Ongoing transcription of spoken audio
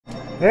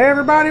Hey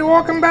everybody,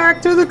 welcome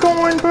back to the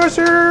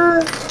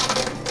Coinpusher.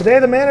 Today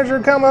the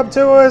manager come up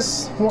to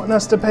us wanting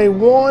us to pay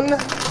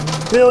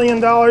 $1 billion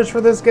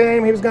for this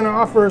game. He was going to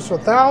offer us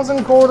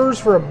 1,000 quarters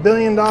for $1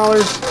 billion.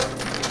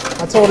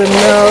 I told him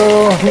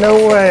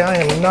no way, I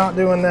am not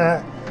doing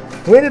that.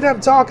 We ended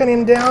up talking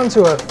him down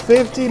to a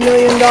 $50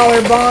 million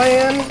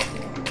buy-in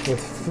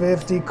with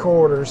 50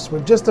 quarters.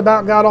 We've just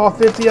about got all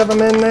 50 of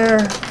them in there.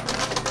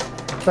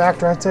 In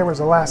fact, right there was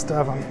the last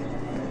of them.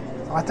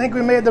 I think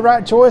we made the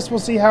right choice. We'll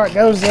see how it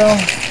goes though.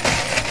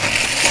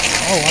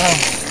 Oh wow.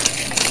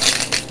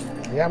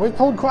 Yeah, we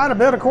pulled quite a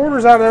bit of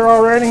quarters out of there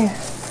already.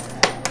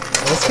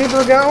 Let's keep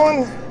her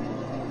going.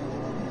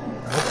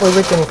 Hopefully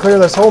we can clear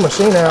this whole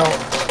machine out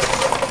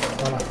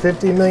on a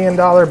 $50 million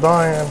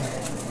buy-in.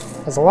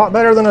 That's a lot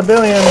better than $1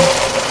 billion.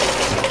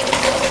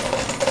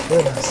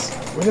 Goodness.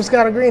 We just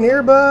got a green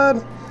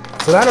earbud.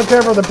 So that'll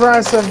cover the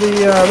price of the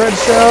red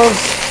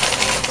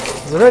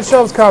shelves. The red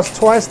shelves cost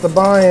twice the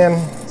buy-in.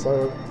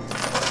 So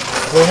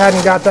if we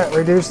hadn't got that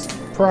reduced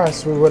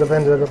price, we would have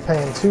ended up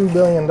paying $2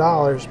 billion,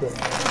 but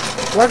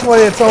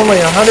luckily it's only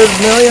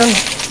 $100 million,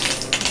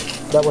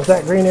 but with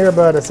that green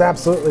earbud, it's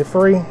absolutely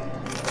free.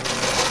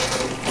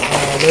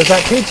 There's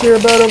that peach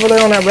earbud over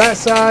there on that right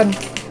side.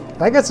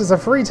 I guess it's a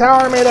free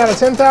tower made out of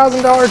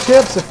 $10,000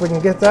 chips, if we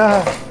can get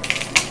that.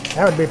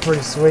 That would be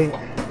pretty sweet.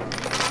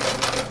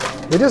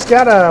 We just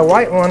got a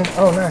white one.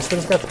 Oh nice, we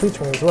just got the peach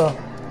one as well.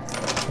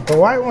 The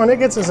white one, it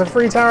gets us a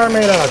free tower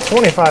made out of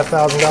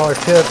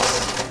 $25,000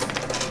 chips.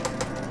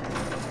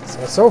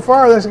 So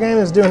far, this game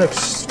is doing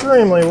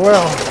extremely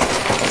well.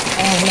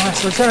 Oh,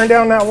 nice. We're tearing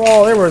down that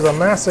wall. There was a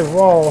massive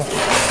wall.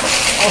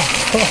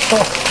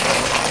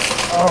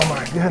 Oh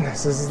my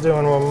goodness. This is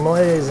doing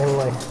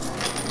amazingly.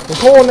 We're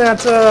pulling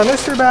that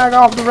mystery bag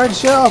off the red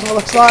shelf, it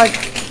looks like.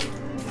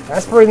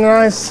 That's pretty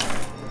nice.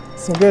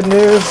 Some good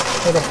news.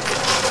 It'll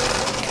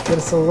get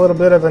us a little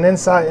bit of an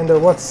insight into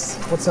what's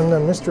in the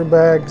mystery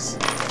bags.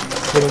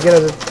 So we can get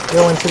it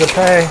go into the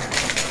pay.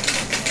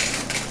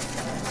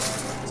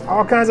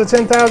 All kinds of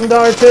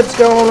 $10,000 chips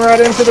going right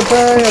into the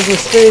pay as we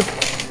speak.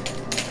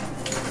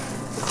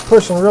 It's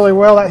pushing really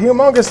well. That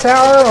humongous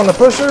tower on the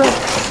pusher,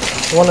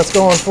 the one that's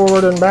going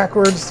forward and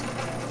backwards,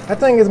 that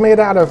thing is made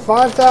out of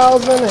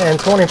 $5,000 and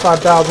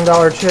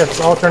 $25,000 chips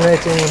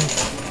alternating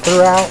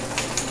throughout.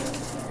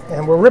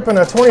 And we're ripping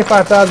a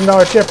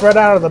 $25,000 chip right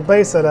out of the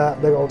base of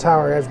that big old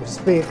tower as we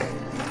speak.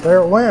 There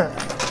it went.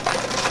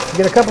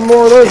 Get a couple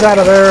more of those out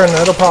of there and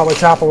it'll probably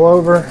topple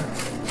over.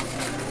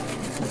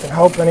 We can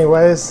hope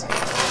anyways.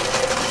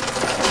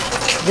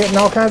 Getting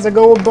all kinds of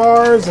gold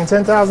bars and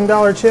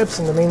 $10,000 chips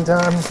in the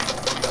meantime,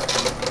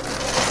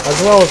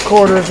 as well as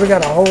quarters. We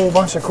got a whole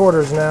bunch of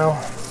quarters now,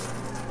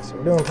 so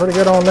we're doing pretty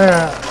good on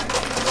that.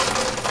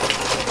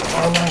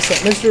 Oh nice,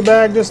 that mystery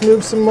bag just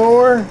moved some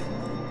more.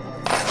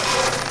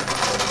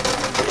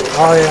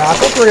 Oh yeah, I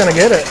think we're gonna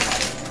get it.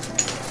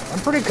 I'm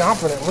pretty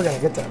confident we're gonna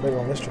get that big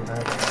old mystery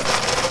bag.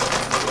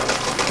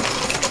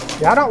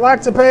 Yeah, I don't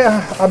like to pay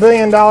 $1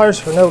 billion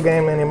for no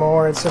game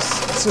anymore. It's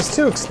just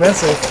too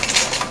expensive.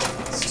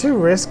 Too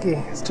risky.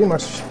 It's too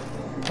much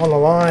on the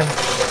line.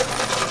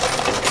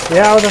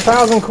 Yeah, with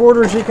 1,000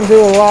 quarters you can do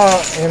a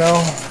lot, you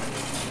know,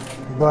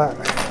 but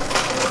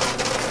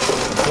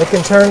it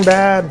can turn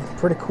bad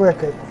pretty quick.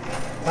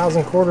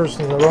 1,000 quarters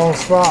in the wrong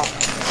spot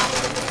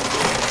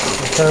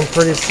it turn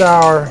pretty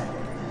sour.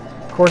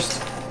 Of course,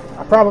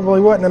 I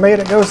probably wouldn't have made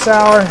it go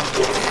sour.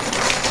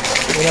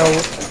 You know,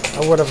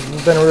 I would have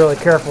been really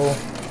careful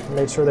and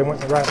made sure they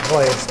went in the right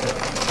place.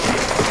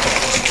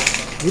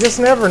 But you just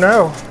never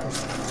know.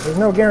 There's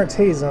no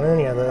guarantees on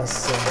any of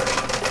this. So I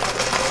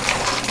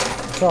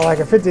felt like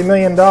a $50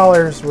 million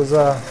was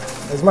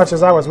as much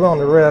as I was willing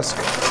to risk.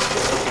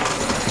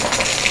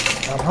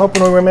 I'm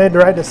hoping we made the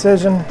right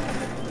decision.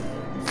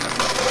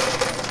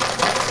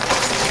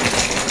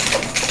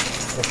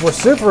 If we're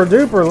super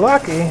duper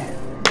lucky,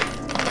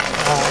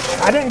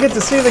 I didn't get to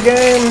see the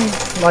game.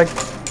 Like,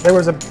 there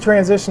was a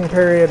transition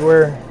period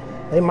where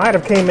they might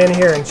have came in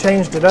here and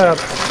changed it up.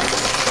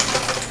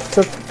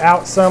 Took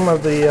out some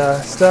of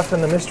the stuff in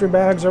the mystery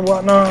bags or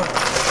whatnot.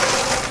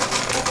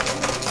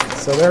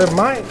 So there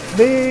might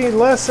be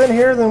less in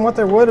here than what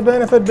there would have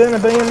been if it had been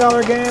 $1 billion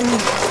game.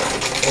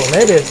 Or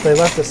maybe it's they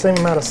left the same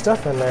amount of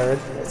stuff in there.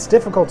 It's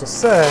difficult to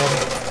say.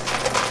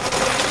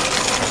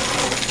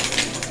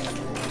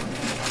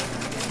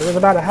 There was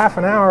about a half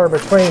an hour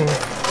between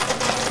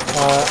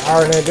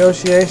our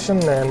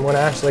negotiation and when I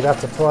actually got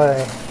to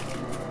play.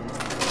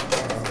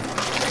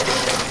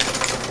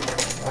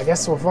 I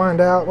guess we'll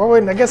find out. Well,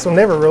 I guess we'll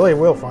never really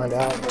will find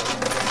out.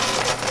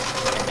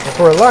 If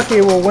we're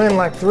lucky, we'll win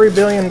like $3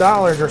 billion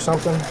or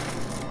something.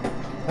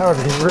 That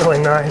would be really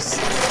nice.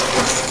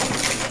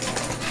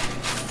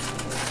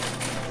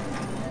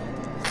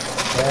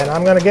 And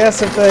I'm going to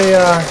guess if they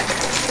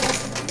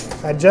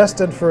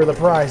adjusted for the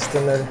price,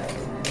 then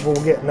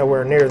we'll get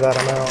nowhere near that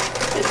amount.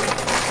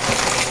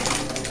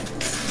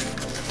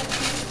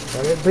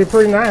 So it'd be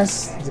pretty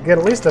nice to get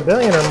at least $1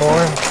 billion or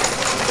more.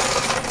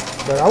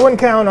 But I wouldn't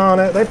count on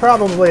it. They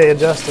probably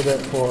adjusted it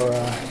for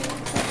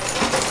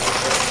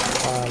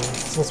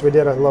since we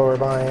did a lower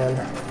buy-in.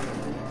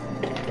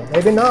 But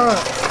maybe not.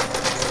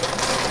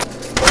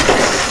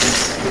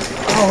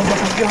 Oh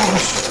my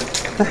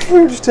gosh, a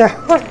huge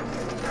tower.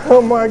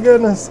 Oh my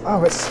goodness.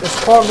 Oh, it's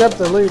clogged up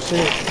the loot chute.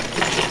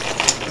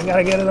 We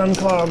gotta get it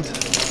unclogged.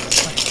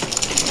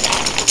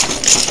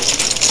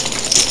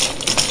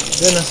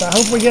 Goodness, I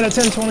hope we get a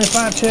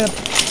 1025 chip.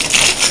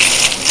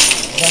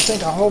 I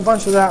think a whole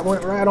bunch of that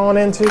went right on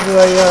into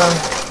the,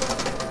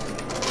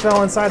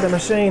 fell inside the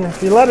machine.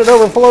 If you let it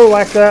overflow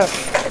like that,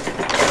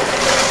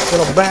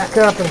 it'll back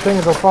up and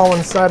things will fall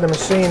inside the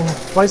machine.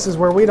 Places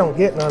where we don't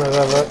get none of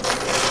it.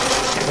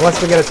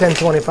 Unless we get a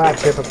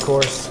 1025 chip, of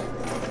course.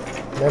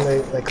 Then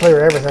they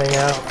clear everything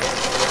out.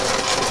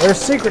 There's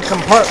secret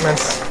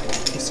compartments.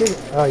 You see?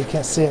 Oh, you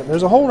can't see it.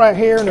 There's a hole right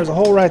here and there's a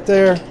hole right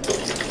there.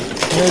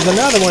 And there's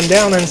another one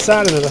down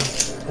inside of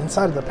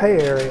the pay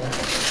area.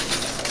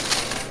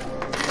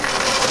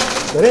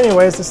 But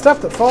anyways, the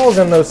stuff that falls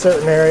in those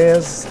certain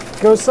areas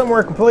goes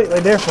somewhere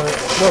completely different.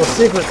 Little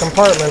secret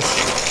compartments.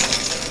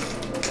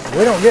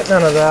 We don't get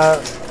none of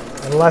that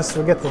unless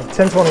we get the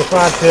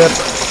 1025 chip.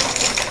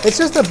 It's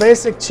just a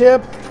basic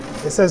chip.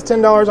 It says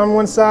 $10 on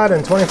one side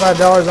and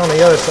 $25 on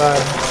the other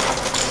side.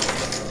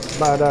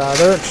 But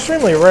they're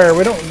extremely rare.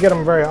 We don't get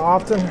them very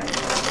often.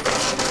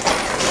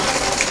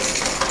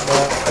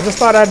 But I just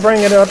thought I'd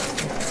bring it up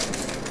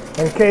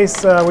in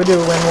case we do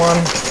win one.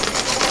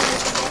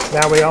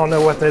 Now we all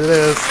know what that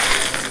is.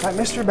 That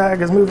mystery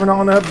bag is moving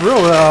on up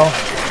real well.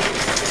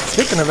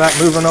 Speaking of that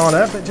moving on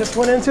up, it just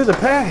went into the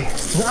pay.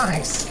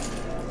 Nice.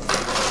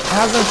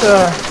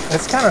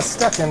 It's kind of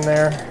stuck in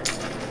there.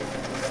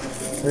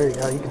 There you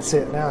go, you can see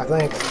it now, I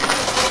think.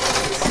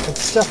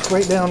 It's stuck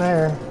right down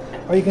there.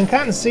 Or you can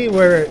kind of see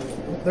where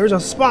there's a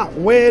spot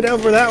way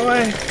over that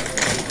way.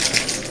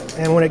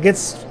 And when it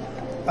gets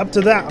up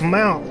to that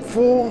amount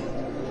full,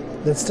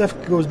 then stuff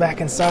goes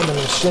back inside the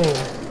machine.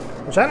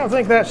 Which I don't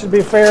think that should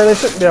be fair. They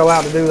shouldn't be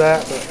allowed to do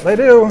that, but they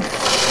do.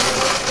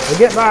 They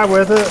get by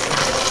with it.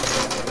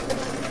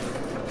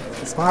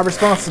 It's my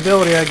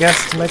responsibility, I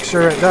guess, to make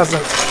sure it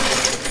doesn't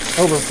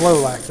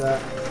overflow like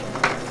that.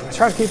 I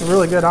try to keep a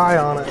really good eye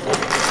on it.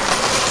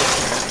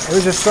 There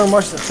was just so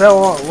much that fell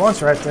all at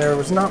once right there. There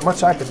was not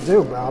much I could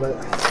do about it.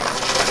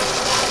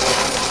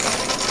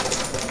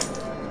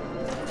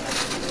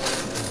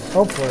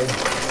 Hopefully,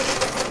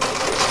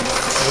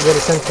 we'll get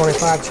a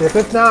 1025 chip.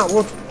 If not,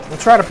 we'll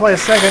try to play a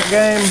second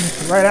game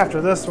right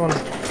after this one.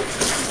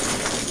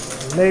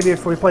 Maybe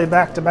if we play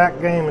back-to-back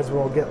games,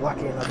 we'll get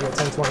lucky and I'll get a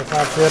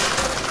 1025 chip.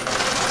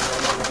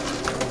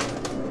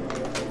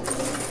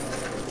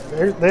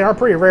 They are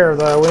pretty rare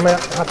though. We might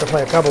have to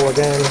play a couple of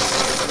games.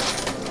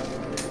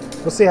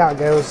 We'll see how it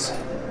goes.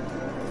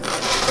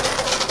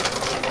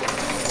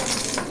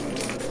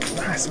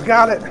 Nice, we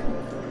got it.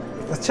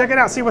 Let's check it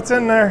out, see what's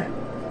in there.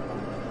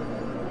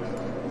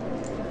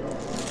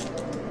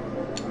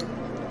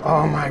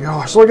 Oh my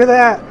gosh, look at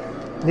that.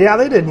 Yeah,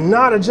 they did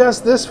not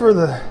adjust this for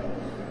the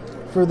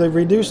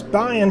reduced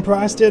buy-in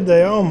price, did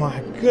they? Oh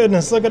my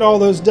goodness, look at all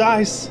those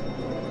dice.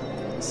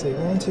 Let's see,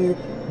 1, 2,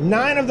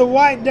 9 of the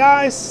white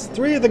dice,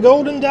 3 of the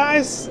golden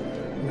dice.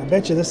 And I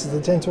bet you this is the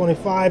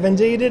 1025.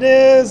 Indeed it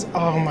is.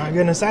 Oh my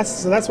goodness,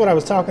 that's what I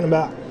was talking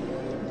about.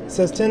 It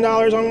says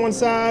 $10 on one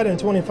side and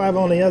 25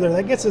 on the other.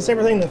 That gets us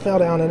everything that fell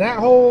down in that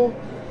hole,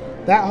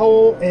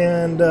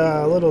 and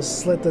a little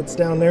slit that's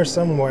down there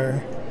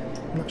somewhere.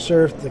 I'm not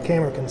sure if the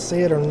camera can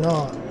see it or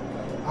not.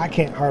 I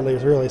can't hardly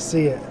really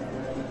see it.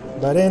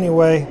 But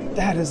anyway,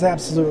 that is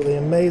absolutely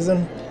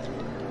amazing.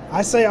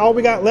 I say all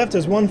we got left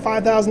is one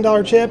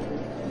 $5,000 chip.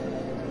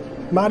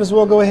 Might as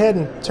well go ahead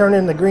and turn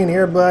in the green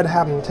earbud,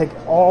 have them take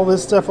all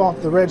this stuff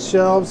off the red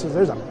shelves, because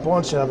there's a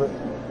bunch of it.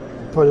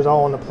 Put it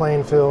all in the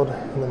playing field,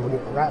 and then we'll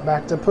get right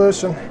back to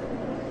pushing.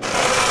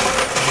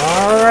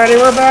 Alrighty,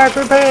 we're back.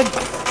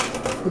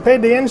 We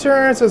paid the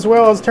insurance as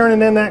well as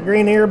turning in that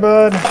green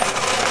earbud.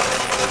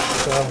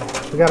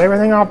 So we got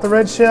everything off the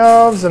red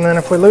shelves, and then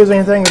if we lose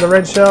anything to the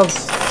red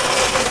shelves,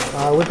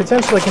 we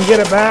potentially can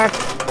get it back.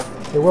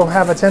 We will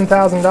have a $10,000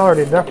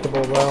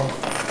 deductible though.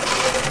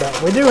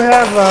 But we do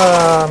have,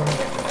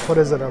 what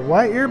is it, a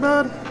white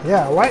earbud?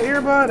 Yeah, a white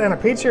earbud and a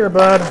peach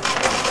earbud.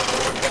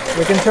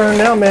 We can turn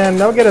them in.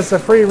 They'll get us a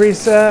free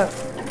reset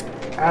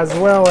as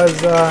well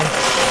as a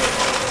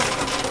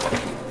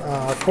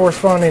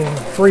corresponding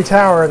free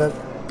tower that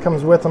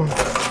comes with them.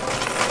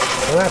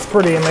 So that's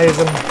pretty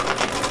amazing.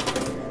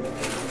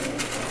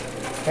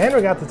 And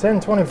we got the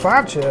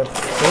 1025 chip.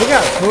 So we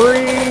got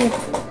 3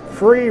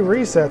 free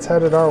resets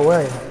headed our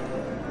way.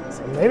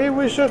 So maybe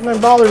we shouldn't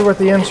have bothered with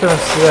the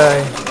insurance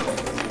today.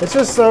 It's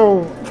just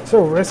so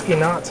risky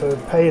not to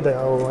pay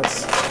though.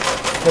 It's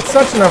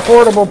such an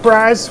affordable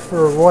price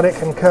for what it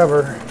can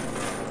cover.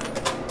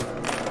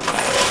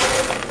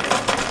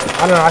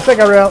 I don't know, I think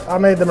I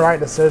made the right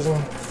decision.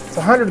 It's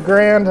 100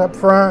 grand up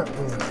front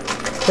and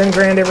 10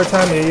 grand every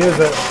time you use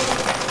it.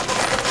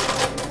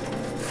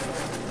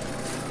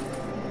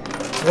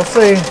 We'll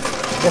see.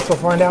 I guess we'll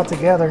find out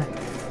together.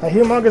 A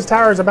humongous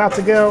tower is about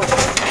to go.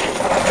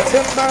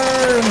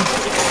 Timber!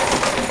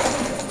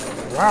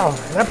 Wow,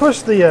 that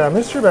pushed the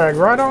mystery bag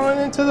right on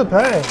into the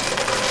pay.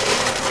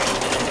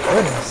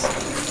 Goodness.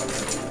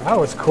 That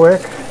was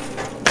quick.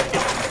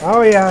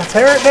 Oh yeah,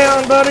 tear it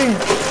down, buddy.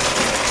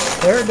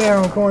 Tear it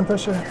down,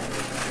 Coinpusher.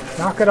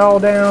 Knock it all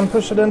down,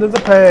 push it into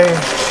the pay.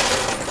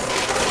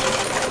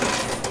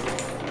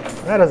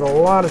 That is a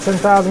lot of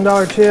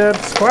 $10,000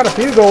 chips. Quite a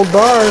few gold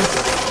bars.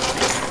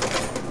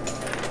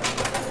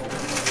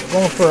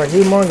 Going for a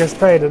humongous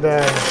pay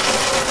today.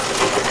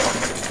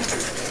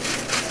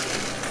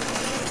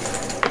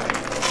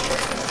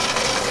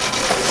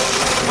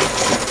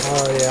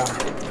 Oh yeah,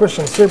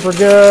 pushing super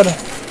good.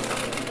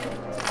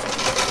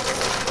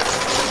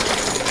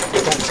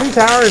 Got 2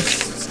 towers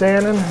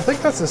standing. I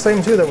think that's the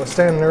same 2 that was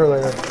standing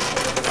earlier. I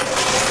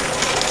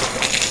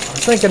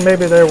was thinking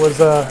maybe there was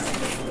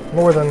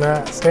more than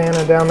that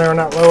standing down there in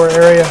that lower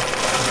area.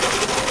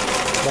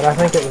 But I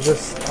think it was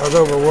just, I was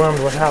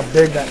overwhelmed with how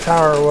big that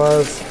tower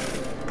was.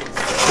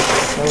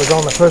 That was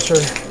on the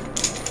pusher.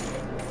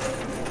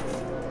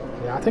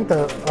 Yeah, I think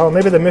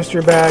maybe the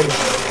mystery bag.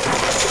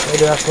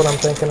 Maybe that's what I'm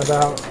thinking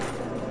about.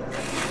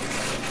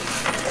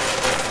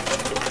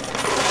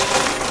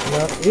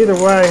 Either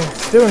way,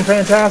 it's doing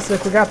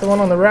fantastic. We got the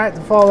one on the right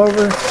to fall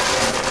over.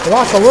 We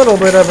lost a little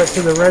bit of it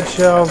to the red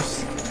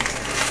shelves.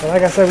 But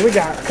like I said, we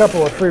got a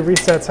couple of free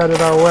resets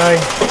headed our way.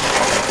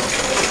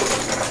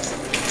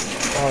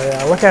 Oh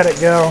yeah, look at it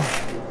go.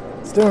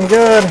 It's doing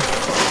good.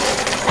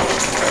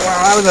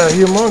 Wow, that was a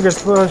humongous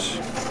push.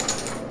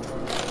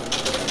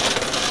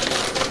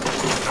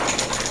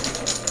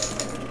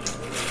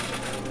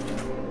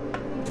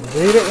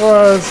 Indeed it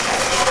was.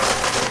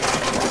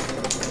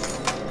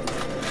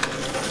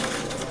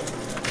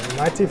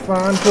 Mighty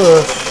fine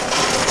push.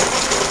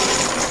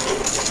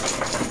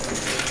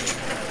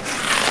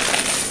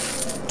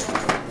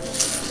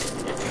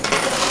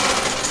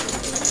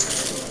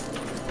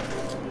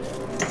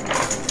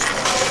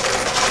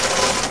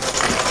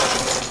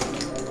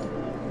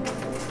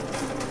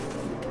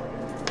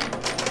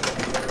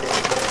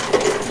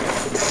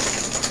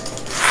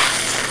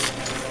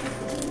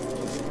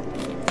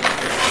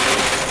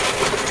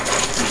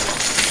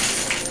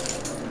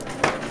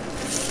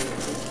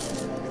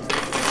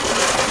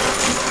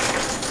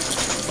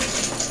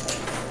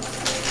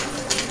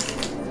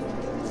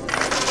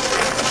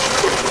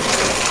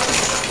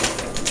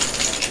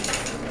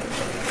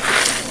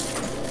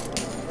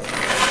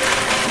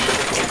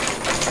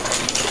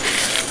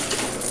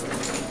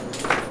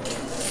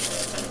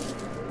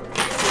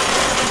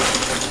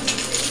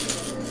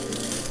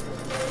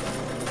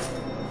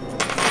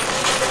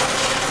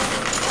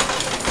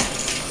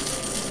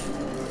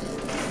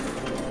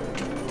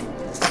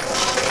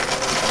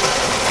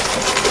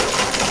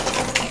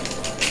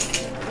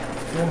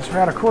 We're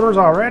out of quarters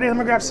already. Let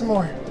me grab some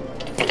more.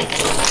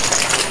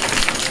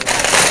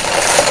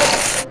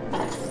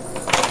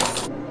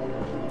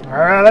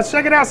 Alright, let's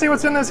check it out. See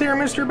what's in this here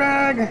mystery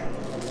bag.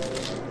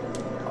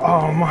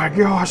 Oh my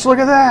gosh, look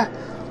at that.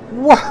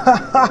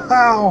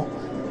 Wow.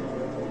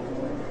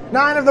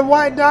 9 of the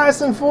white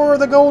dice and 4 of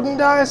the golden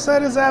dice.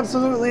 That is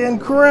absolutely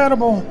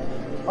incredible.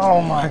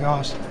 Oh my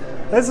gosh.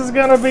 This is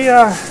going to be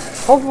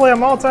hopefully a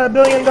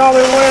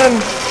multi-billion-dollar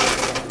win.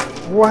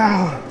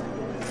 Wow.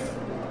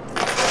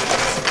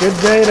 Good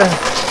data.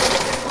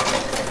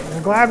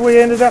 I'm glad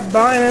we ended up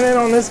buying in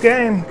on this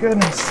game.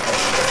 Goodness.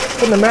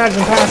 Couldn't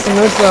imagine passing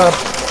this up.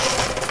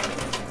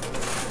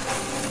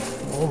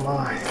 Oh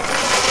my.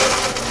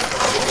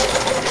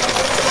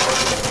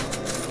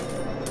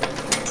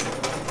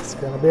 It's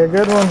going to be a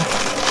good one.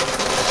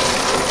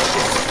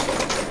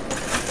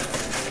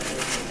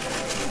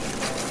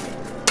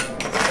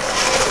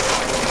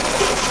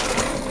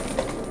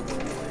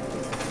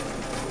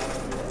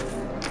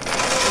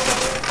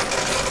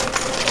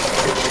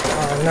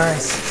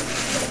 Nice.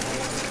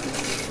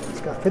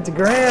 It's got 50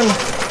 grand.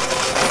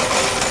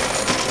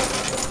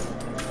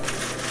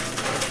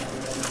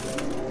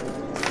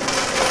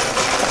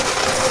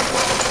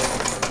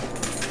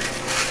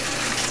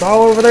 It's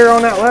all over there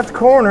on that left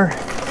corner. I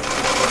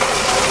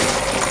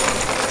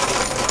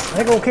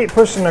think we'll keep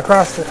pushing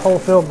across the whole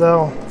field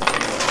though.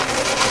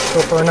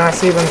 Go for a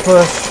nice even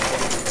push.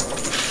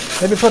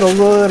 Maybe put a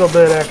little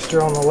bit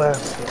extra on the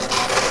left.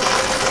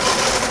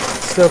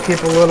 Still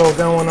keep a little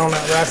going on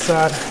that right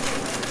side.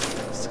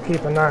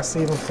 Keep a nice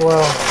even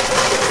flow.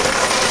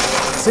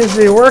 Seems to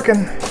be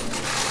working.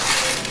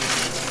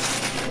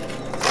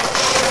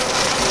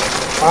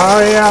 Oh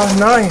yeah,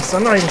 nice.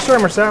 I'm not even sure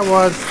how much that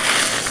was.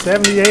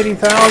 70,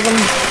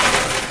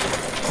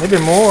 80,000, maybe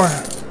more.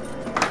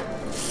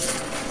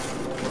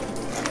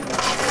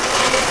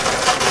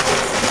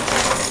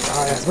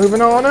 All right, it's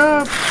moving on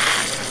up.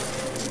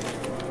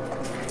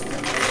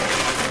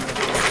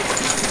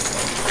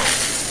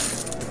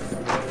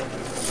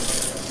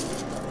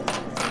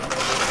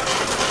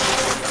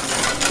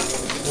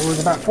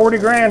 There's about 40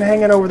 grand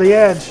hanging over the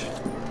edge.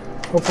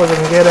 Hopefully we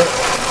can get it.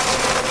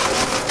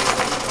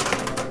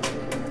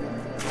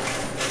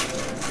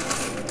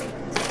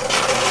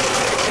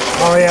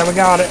 Oh yeah, we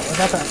got it. We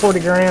got that 40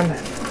 grand. I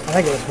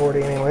think it was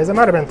 40 anyways. It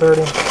might have been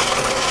 30.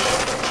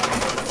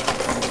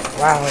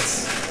 Wow,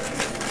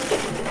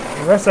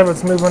 The rest of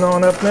it's moving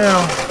on up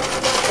now.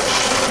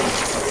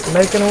 It's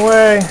making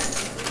away.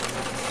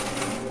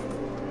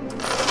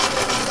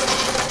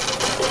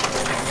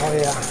 Oh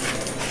yeah.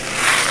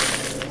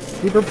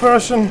 Keep her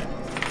pushing.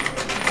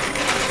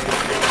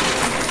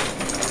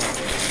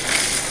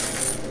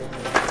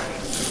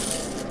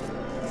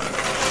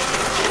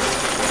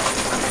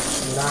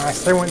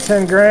 Nice, they went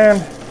 10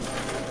 grand.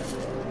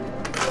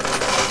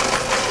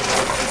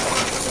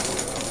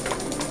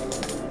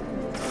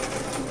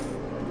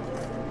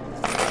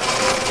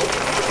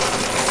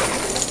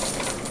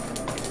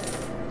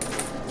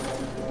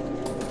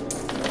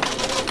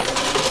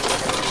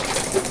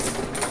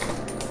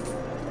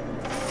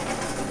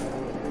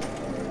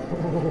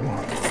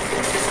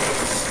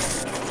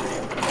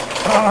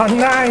 Oh,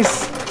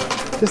 nice.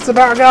 Just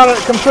about got it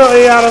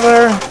completely out of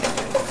there.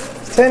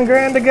 It's 10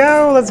 grand to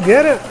go. Let's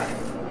get it.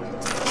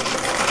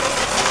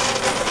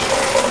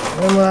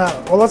 And,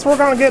 well, let's work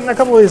on getting a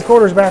couple of these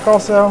quarters back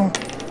also.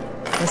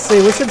 Let's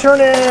see. We should turn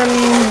in,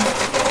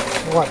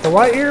 what, the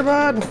white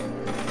earbud?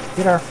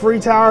 Get our free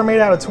tower made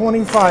out of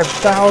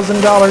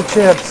 $25,000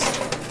 chips.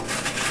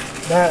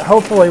 That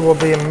hopefully will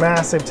be a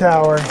massive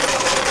tower.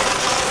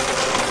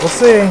 We'll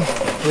see.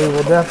 We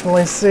will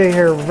definitely see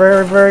here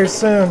very, very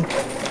soon.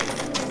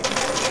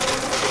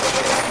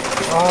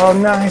 Oh,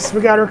 nice.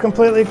 We got her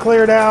completely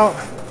cleared out.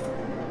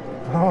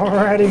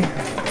 Alrighty.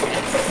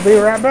 Be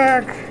right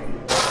back.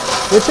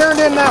 We turned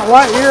in that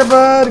white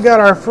earbud, got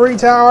our free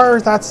tower.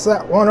 That's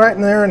that one right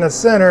in there in the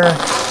center.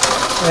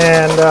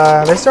 And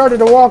they started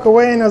to walk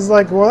away, and I was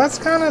like, well, that's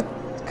kind of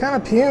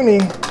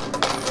puny.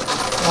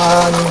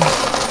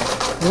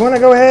 You want to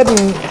go ahead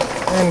and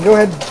go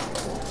ahead,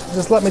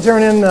 just let me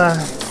turn in the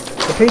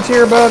peach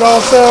earbud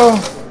also.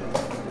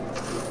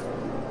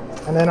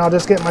 And then I'll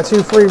just get my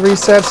 2 free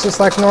resets just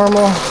like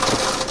normal,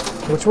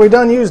 which we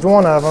done used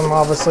one of them,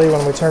 obviously,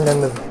 when we turned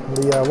in the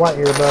white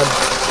earbud.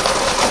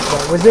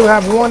 But we do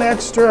have one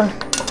extra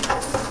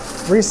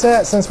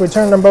reset since we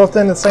turned them both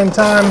in at the same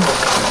time.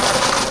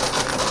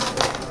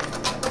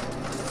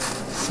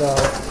 So,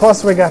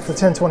 plus we got the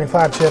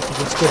 1025 chip,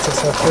 which gets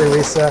us a free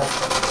reset.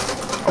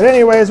 But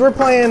anyways, we're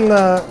playing,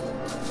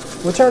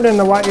 we turned in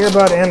the white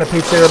earbud and the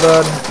peach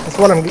earbud.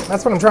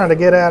 That's what I'm trying to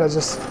get at. It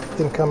just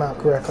didn't come out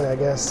correctly, I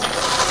guess.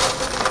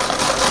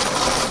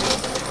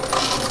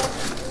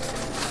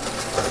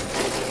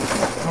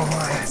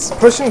 It's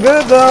pushing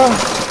good though.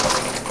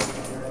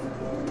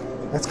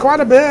 That's quite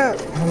a bit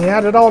when you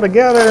add it all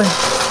together.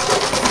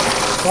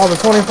 All the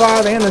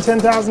 25 and the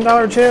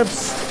 $10,000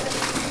 chips.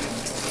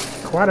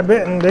 Quite a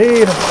bit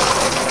indeed.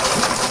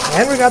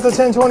 And we got the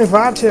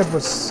 1025 chip,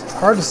 which is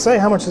hard to say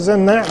how much is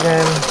in that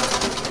game.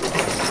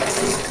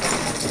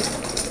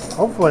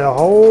 Hopefully a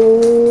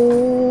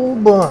whole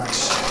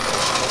bunch.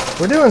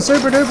 We're doing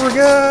super duper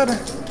good.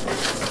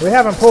 We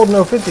haven't pulled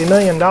no $50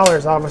 million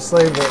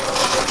obviously, but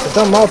with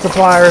them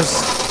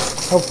multipliers,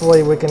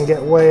 hopefully we can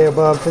get way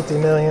above 50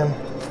 million.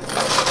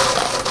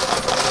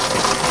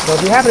 So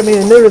if you happen to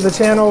be new to the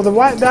channel, the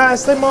white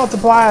dice, they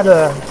multiply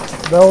the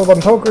old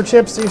poker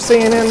chips that you're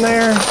seeing in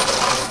there.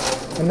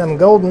 And them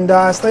golden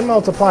dice, they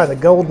multiply the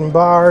golden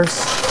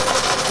bars.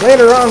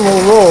 Later on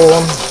we'll roll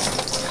them.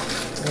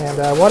 And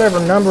whatever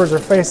numbers are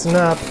facing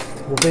up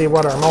will be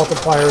what our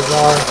multipliers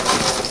are.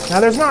 Now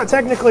there's not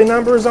technically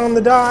numbers on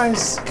the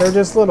dice, they're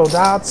just little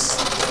dots.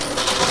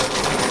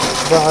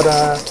 But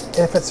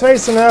if it's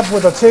facing up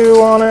with a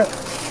 2 on it,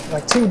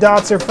 like 2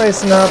 dots are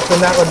facing up, then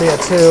that would be a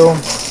 2.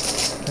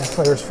 If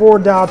there's 4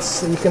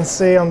 dots that you can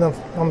see on the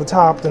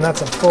top, then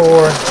that's a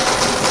 4.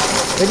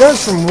 It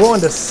goes from 1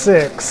 to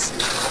 6,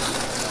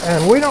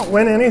 and we don't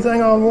win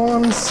anything on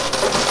 1s.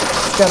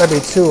 It's got to be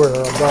 2 or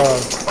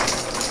above.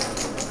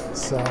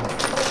 So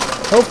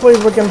hopefully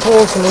we can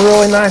pull some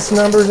really nice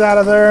numbers out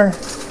of there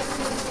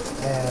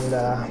and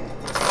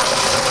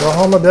go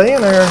home a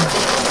billionaire.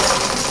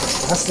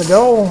 That's the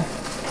goal.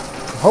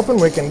 I'm hoping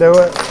we can do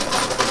it.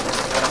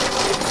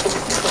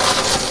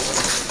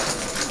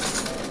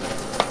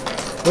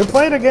 We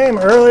played a game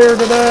earlier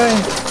today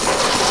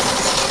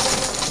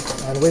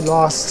and we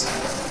lost,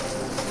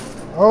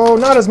 oh,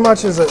 not as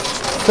much as it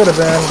could have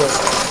been, but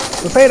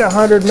we paid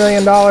 $100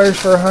 million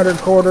for 100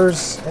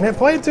 quarters and it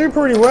played through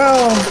pretty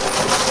well.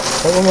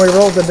 But when we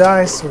rolled the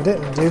dice, we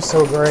didn't do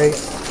so great.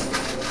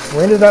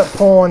 We ended up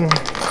pulling,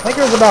 I think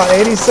it was about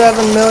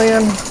 87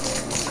 million.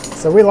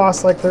 So we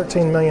lost like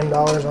 $13 million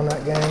on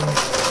that game.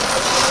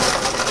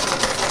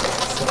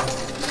 So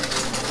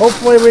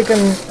hopefully we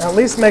can at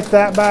least make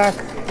that back.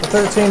 The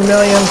 13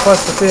 million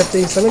plus the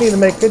 50. So we need to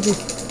make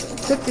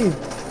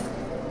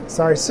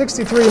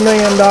 $63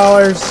 million.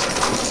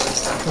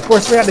 Of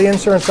course, we had the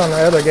insurance on the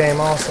other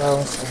game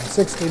also. So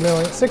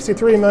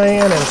 63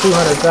 million and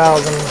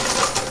 200,000.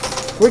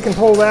 If we can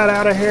pull that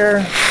out of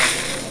here,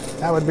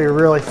 that would be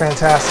really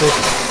fantastic.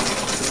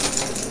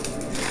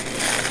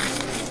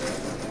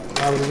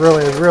 I would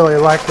really, really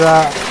like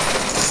that.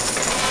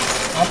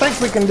 I think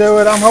we can do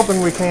it. I'm hoping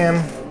we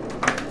can.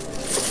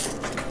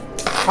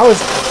 I was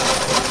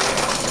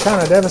kind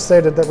of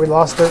devastated that we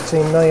lost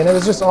 13 million. It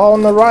was just all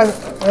in the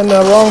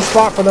wrong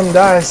spot for them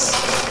dice.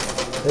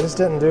 They just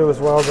didn't do as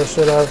well as they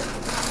should have.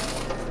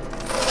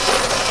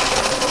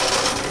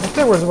 I think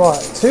there was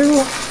what,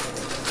 two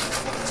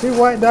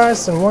white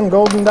dice and one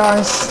golden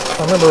dice, if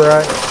I remember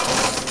right,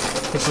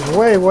 which is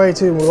way, way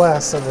too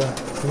less of the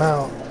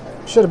amount.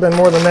 Should have been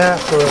more than that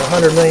for a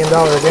 $100 million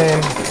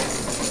game.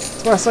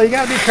 That's why I say you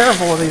gotta be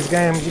careful with these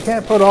games. You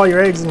can't put all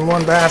your eggs in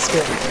one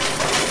basket.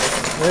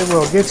 They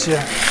will get you.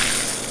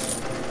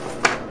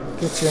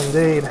 Get you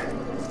indeed.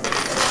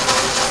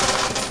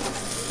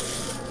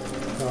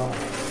 So,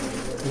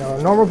 you know,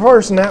 a normal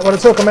person, that would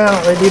have took them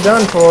out. They'd be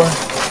done for.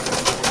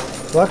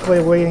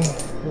 Luckily, we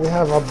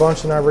have a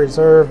bunch in our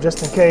reserve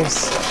just in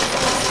case.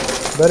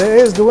 But it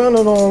is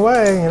dwindling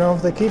away. You know,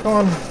 if they keep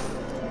on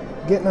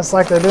getting us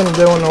like they've been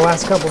doing the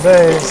last couple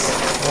days.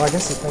 Well, I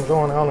guess it's been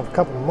going on a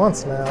couple of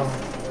months now.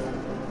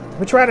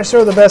 We try to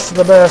show the best of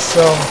the best,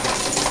 so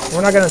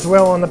we're not going to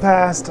dwell on the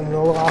past and the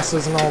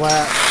losses and all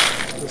that.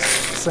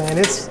 Just saying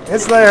it's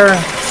there.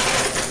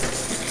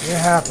 It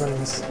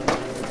happens.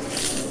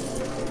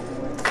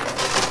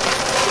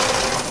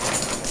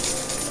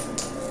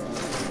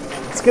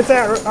 Let's get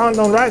that on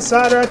the right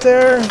side right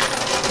there.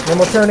 Then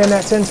we'll turn in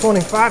that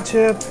 1025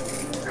 chip.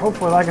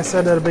 Hopefully, like I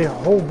said, there'll be a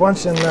whole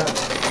bunch in there.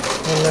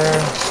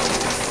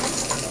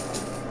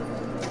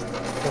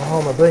 Go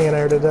home a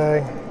billionaire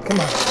today. Come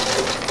on.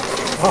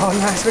 Oh,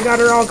 nice. We got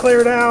her all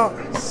cleared out.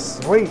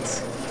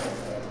 Sweet.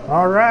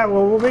 All right.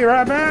 Well, we'll be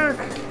right back.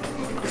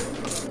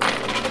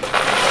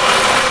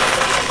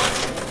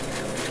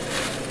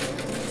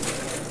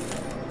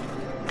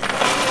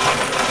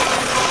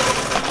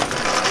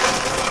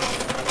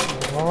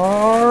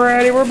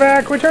 Alrighty, we're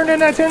back. We turned in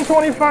that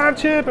 1025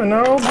 chip, and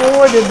oh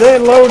boy, did they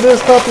load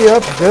this puppy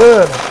up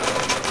good.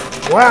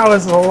 Wow,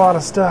 this is a lot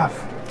of stuff.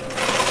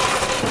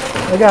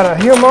 They got a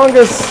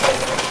humongous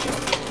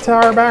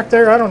tower back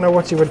there. I don't know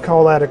what you would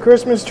call that. A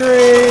Christmas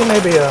tree,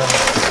 maybe a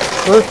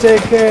birthday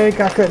cake.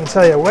 I couldn't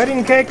tell you. A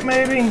wedding cake,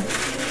 maybe?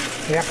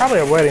 Yeah,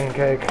 probably a wedding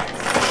cake.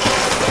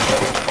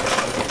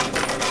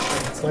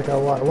 It's like a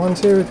what? 1,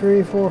 2,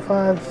 3, 4,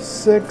 5,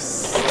 6,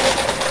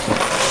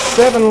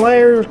 7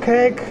 layer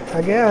cake,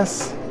 I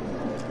guess.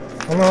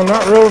 I know I'm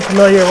not real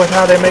familiar with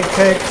how they make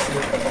cakes.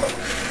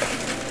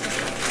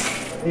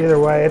 Either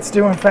way, it's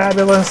doing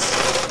fabulous.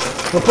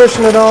 We're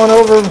pushing it on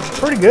over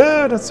pretty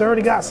good. It's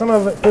already got some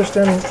of it pushed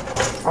in.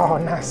 Oh,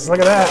 nice. Look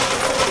at that.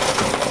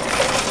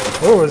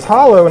 Oh, it was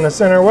hollow in the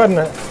center, wasn't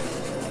it?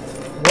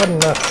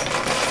 Wasn't a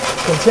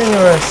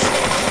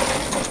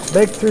continuous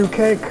baked through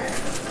cake.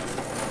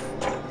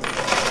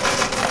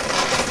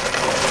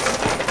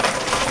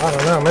 I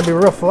don't know. Maybe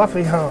real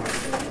fluffy, huh?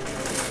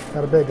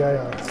 Got a big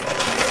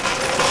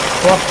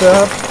fluffed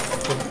up.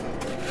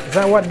 Is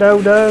that what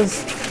dough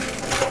does?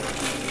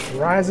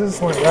 Rises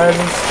when it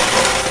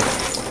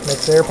rises,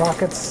 makes air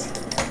pockets.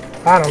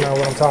 I don't know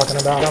what I'm talking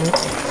about.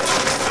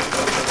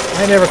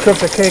 I never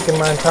cooked a cake in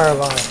my entire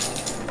life.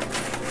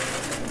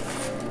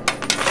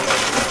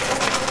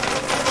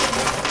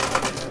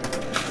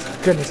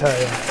 Couldn't tell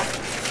you.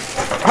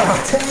 Oh,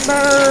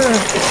 timber!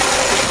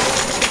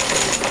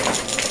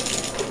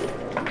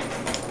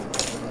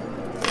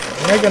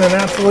 Making an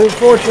absolute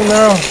fortune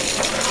though.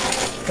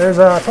 There's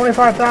a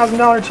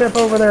 $25,000 chip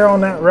over there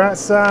on that right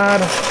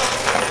side.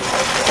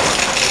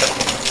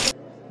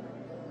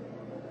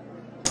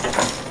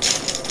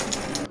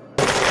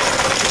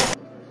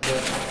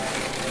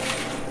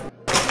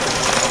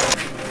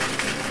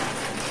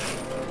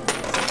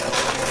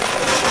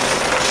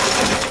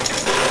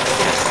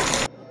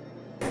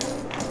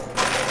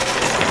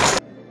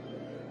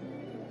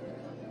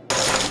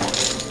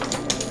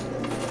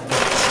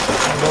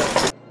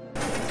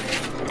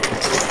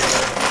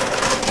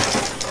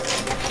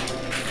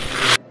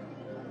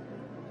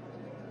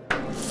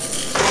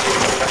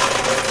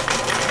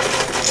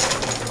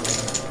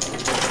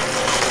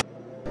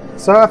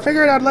 So I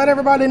figured I'd let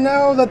everybody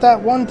know that that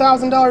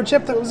 $1,000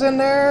 chip that was in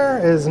there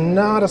is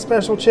not a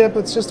special chip.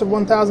 It's just a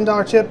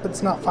 $1,000 chip.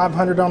 It's not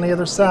 500 on the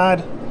other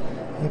side.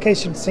 In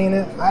case you'd seen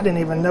it, I didn't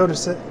even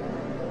notice it.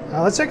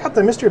 Let's check out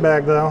the mystery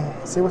bag though.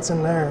 See what's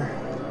in there.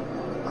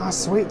 Ah,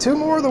 sweet. 2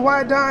 more of the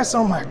white dice.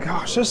 Oh my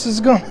gosh, this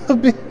is gonna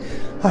be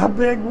a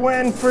big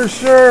win for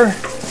sure.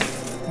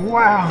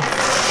 Wow.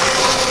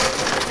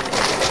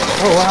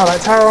 Oh wow,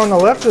 that tower on the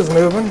left is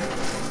moving.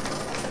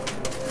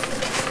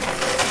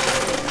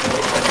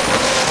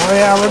 Oh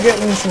yeah, we're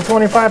getting some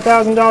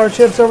 $25,000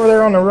 chips over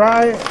there on the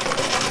right.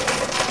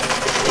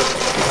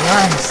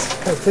 Nice.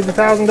 Got a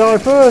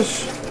 $50,000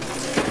 push.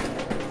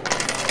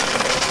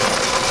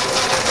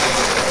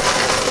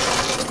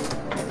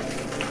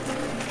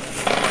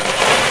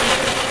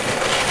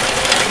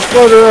 Let's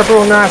load her up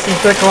real nice and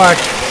thick like.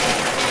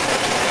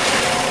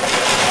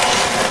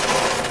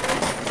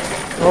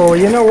 Oh,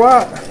 you know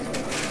what?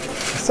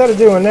 Instead of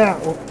doing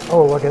that,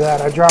 oh look at that,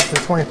 I dropped the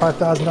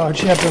 $25,000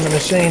 chip in the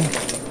machine.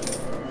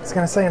 I was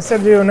gonna say,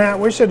 instead of doing that,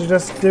 we should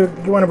just do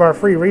one of our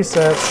free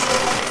resets.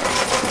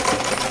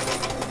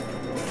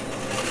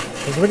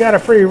 Because we got a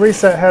free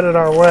reset headed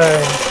our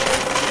way.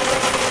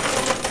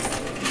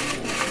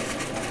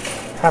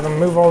 Have them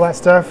move all that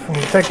stuff and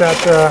take that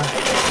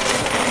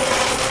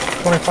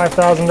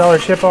 $25,000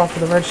 chip off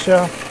of the red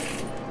shelf.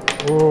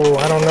 Ooh,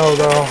 I don't know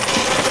though.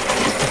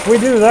 If we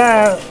do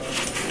that,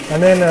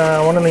 and then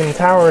one of them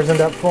towers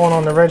end up falling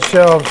on the red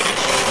shelves,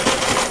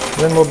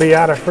 then we'll be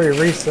out of free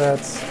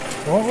resets,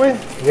 won't we?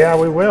 Yeah,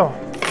 we will.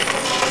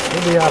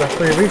 We'll be out of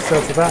free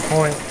resets at that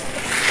point.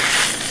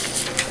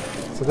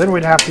 So then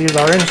we'd have to use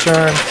our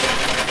insurance.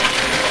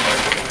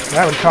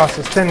 That would cost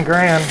us 10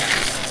 grand.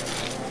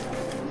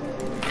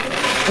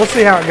 We'll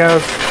see how it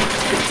goes.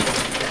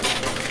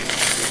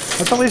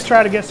 Let's at least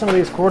try to get some of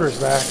these quarters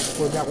back.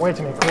 We've got way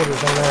too many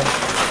quarters in there.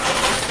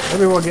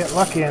 Maybe we'll get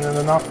lucky and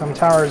then knock them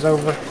towers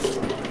over.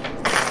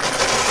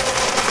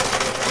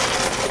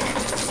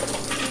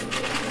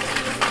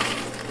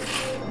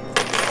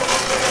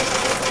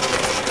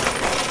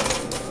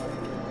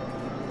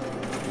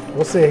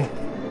 We'll see.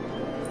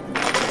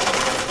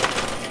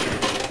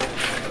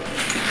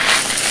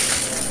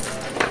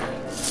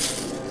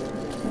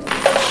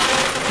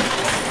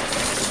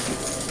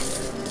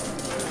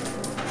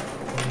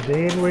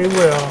 Indeed we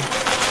will.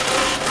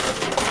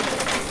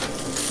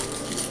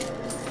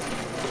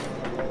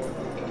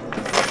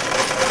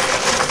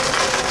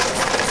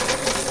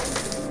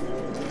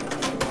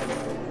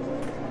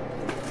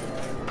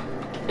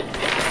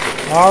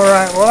 All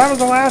right, well that was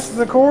the last of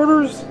the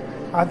quarters.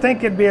 I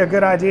think it'd be a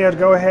good idea to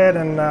go ahead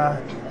and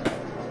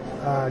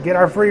get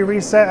our free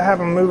reset, have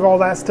them move all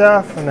that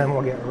stuff, and then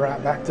we'll get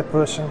right back to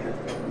pushing.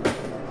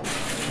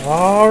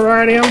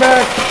 Alrighty, I'm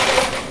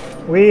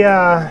back. We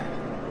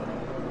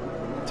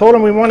told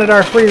them we wanted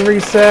our free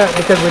reset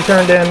because we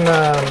turned in,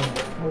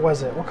 what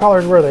was it? What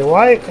colors were they?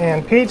 White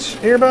and peach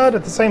earbud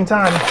at the same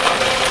time.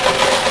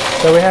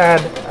 So we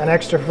had an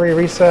extra free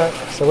reset.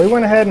 So we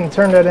went ahead and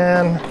turned it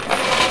in.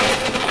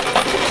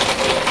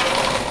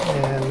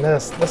 And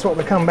that's what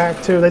we come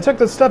back to. They took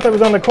the stuff that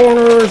was on the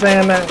corners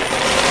and that,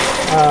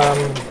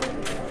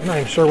 I'm not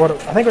even sure what,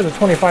 I think it was a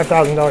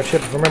 $25,000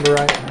 chip if I remember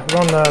right. It was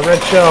on the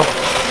red shelf.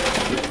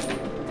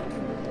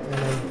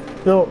 And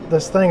they built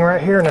this thing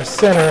right here in the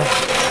center.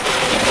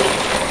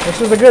 Which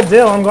is a good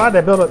deal. I'm glad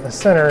they built it in the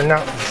center and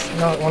not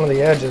one of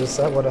the edges.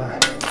 That would have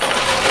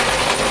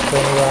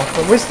been rough.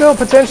 But we still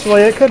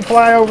potentially, it could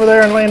fly over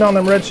there and land on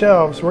them red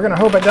shelves. We're going to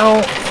hope it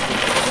don't.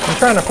 I'm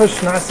trying to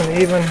push nice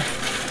and even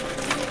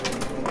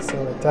so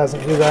it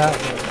doesn't do that.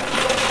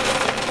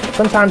 But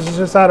sometimes it's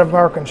just out of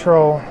our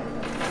control.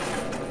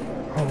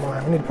 Oh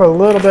my, we need to put a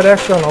little bit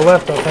extra on the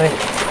left, I think.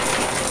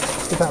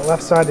 Get that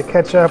left side to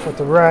catch up with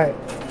the right.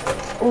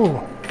 Ooh.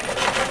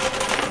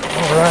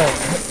 All right.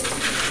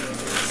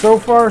 So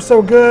far,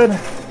 so good.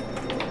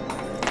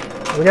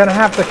 We're gonna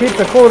have to keep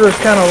the quarters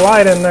kind of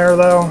light in there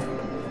though.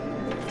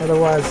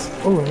 Otherwise,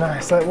 ooh,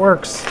 nice, that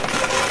works.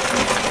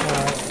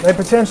 They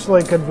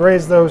potentially could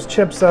raise those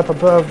chips up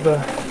above the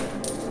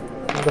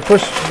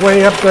push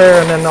way up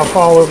there and then they'll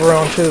fall over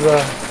onto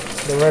the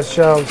red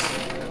shelves.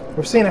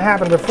 We've seen it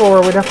happen before.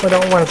 We definitely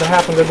don't want it to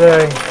happen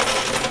today.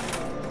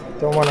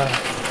 Don't want to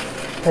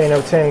pay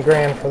no 10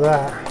 grand for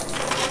that.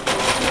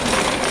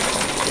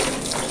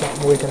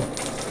 Something we can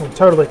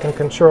totally can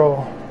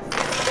control.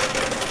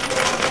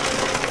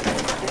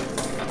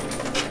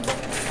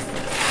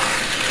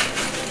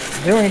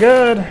 Doing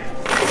good.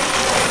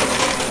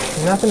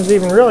 Nothing's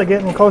even really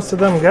getting close to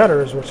them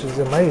gutters, which is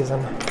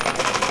amazing.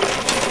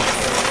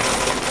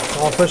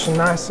 All pushing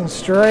nice and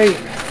straight.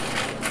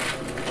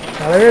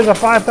 Now there is a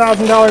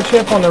 $5,000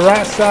 chip on the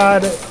right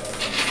side.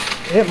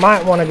 It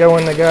might want to go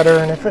in the gutter,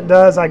 and if it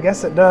does, I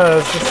guess it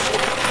does.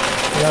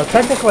 You know,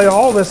 technically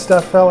all this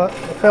stuff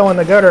fell in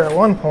the gutter at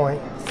one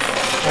point.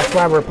 That's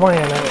why we're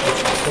playing it.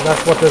 So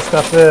that's what this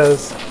stuff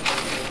is.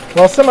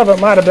 Well, some of it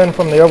might have been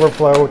from the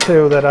overflow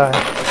too that I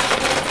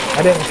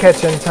didn't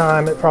catch in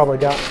time. It probably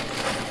got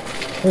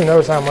who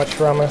knows how much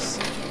from us.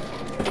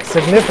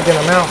 Significant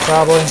amount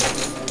probably.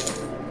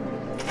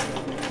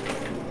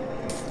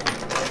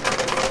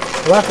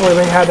 Luckily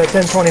we had that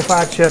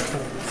 1025 chip,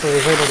 so we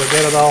was able to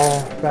get it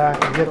all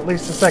back and get at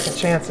least a second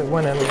chance at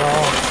winning it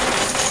all.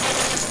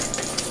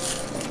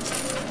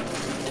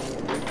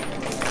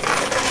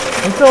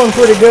 I'm feeling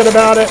pretty good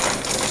about it.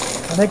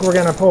 I think we're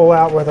going to pull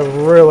out with a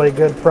really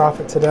good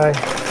profit today.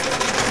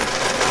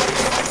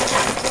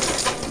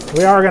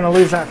 We are going to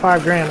lose that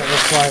 5 grand it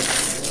looks like,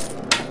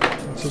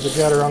 which is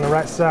the gutter on the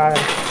right side.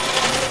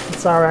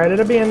 It's alright,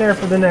 it'll be in there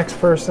for the next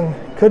person.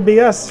 Could be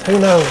us, who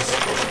knows.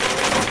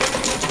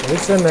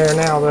 It's in there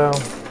now though.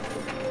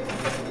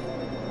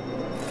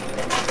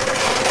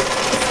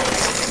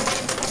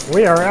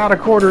 We are out of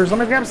quarters. Let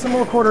me grab some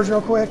more quarters real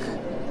quick.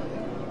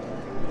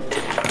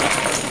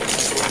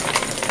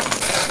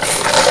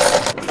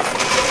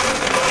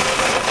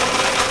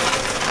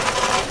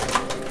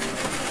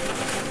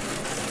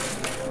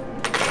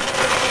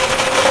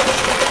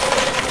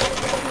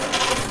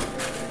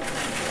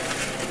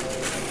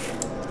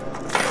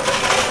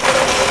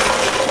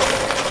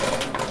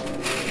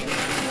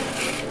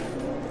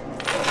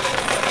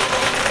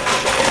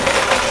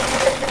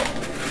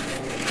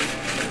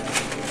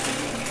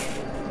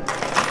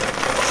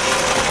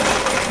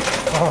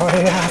 Oh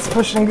yeah, it's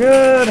pushing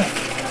good.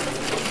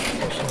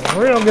 Pushing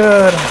real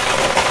good.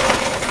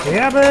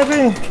 Yeah,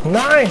 baby.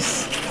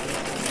 Nice.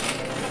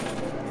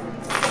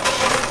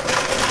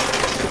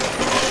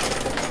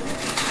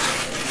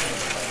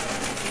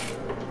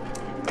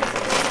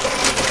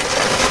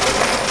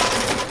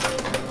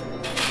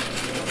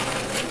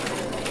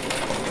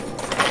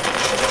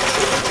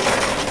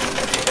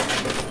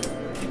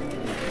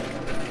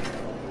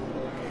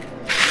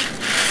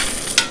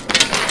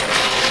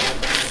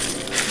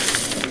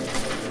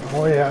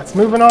 Oh yeah, it's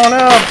moving on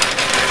up.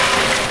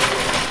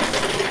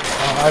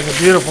 Oh, that's a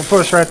beautiful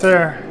push right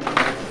there.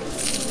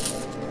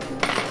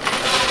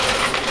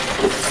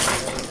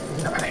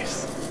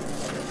 Nice.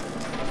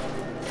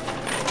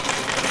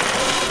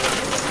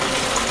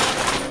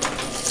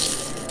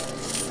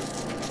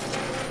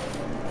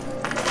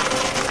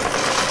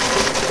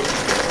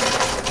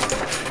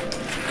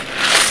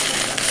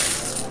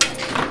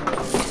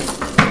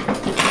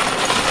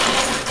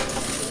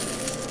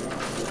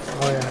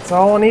 Oh yeah, it's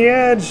all on the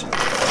edge.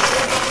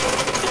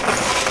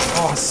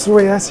 Oh,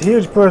 sweet, that's a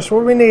huge push.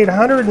 What do we need,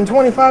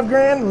 125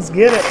 grand? Let's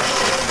get it.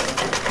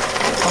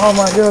 Oh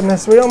my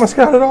goodness, we almost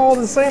got it all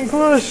the same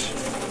push.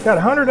 Got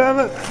 100 of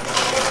it.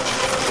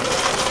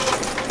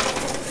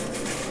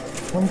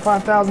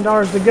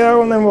 $25,000 to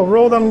go, and then we'll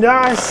roll them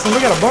dice. And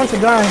we got a bunch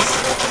of dice.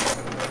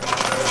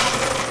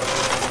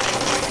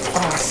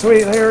 Oh,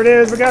 sweet, there it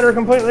is. We got her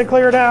completely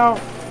cleared out.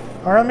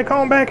 All right, let me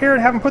call them back here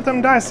and have them put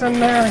them dice in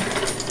there.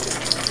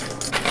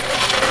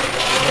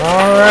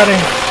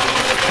 Alrighty.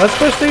 Let's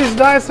push these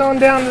dice on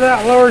down to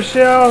that lower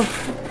shelf.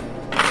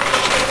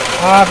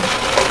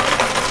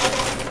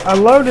 I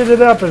loaded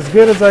it up as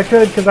good as I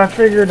could because I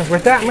figured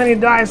with that many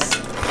dice,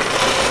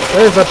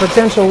 there's a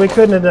potential we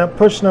couldn't end up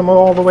pushing them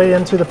all the way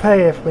into the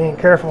pay if we ain't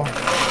careful.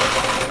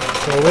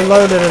 So we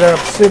loaded it up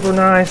super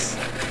nice.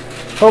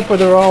 Hopefully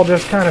they're all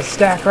just kind of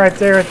stacked right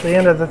there at the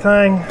end of the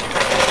thing.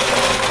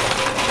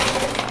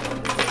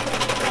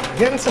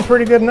 Getting some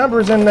pretty good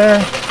numbers in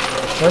there.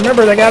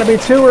 Remember, they got to be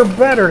 2 or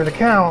better to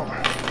count.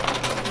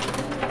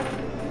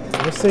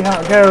 We'll see how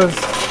it goes.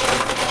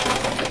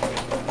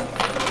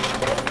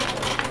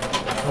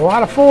 A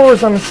lot of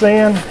 4s I'm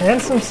seeing,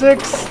 and some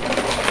 6,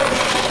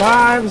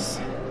 5s.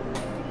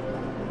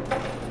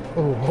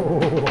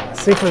 Ooh,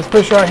 see if this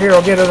push right here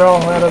will get it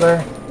all out of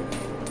there.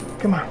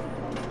 Come on.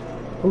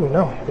 Ooh,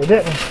 no, they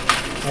didn't.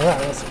 All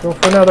right, let's go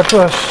for another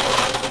push.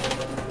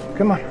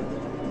 Come on,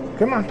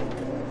 come on.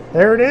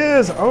 There it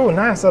is. Oh,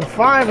 nice. At a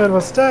 5, it will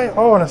stay.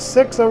 Oh, and a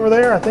 6 over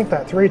there. I think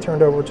that 3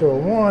 turned over to a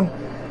 1.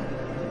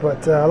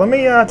 But let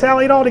me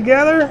tally it all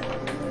together.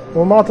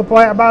 We'll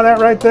multiply it by that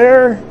right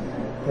there.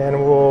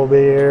 And we'll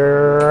be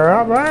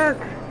right back.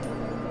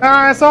 All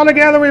right, so all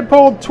together we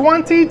pulled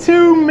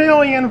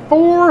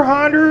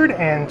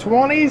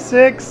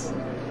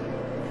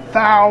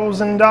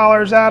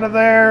 $22,426,000 out of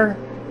there.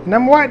 And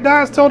them white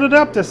dice totaled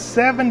up to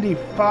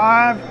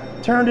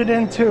 75. Turned it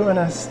into an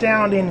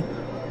astounding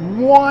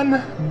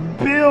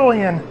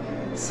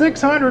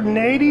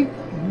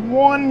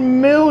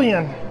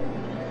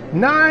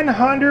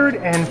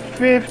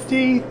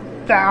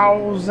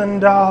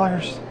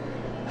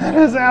That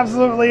is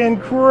absolutely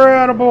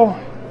incredible.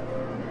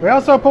 We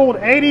also pulled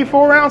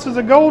 84 ounces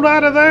of gold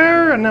out of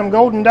there, and them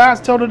golden dice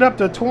totaled up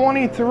to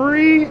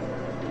 23.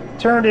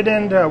 Turned it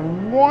into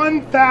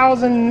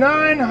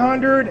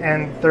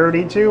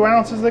 1,932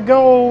 ounces of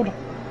gold.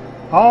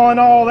 All in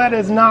all, that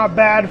is not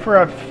bad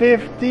for a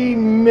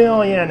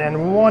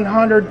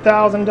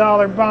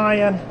 $50,100,000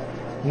 buy-in.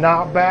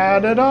 Not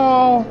bad at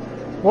all.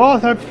 Well,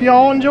 if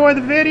y'all enjoy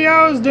the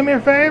videos, do me a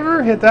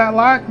favor, hit that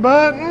like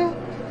button.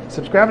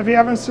 Subscribe if you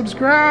haven't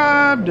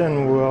subscribed,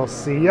 and we'll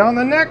see you on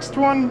the next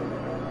one.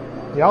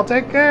 Y'all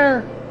take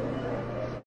care.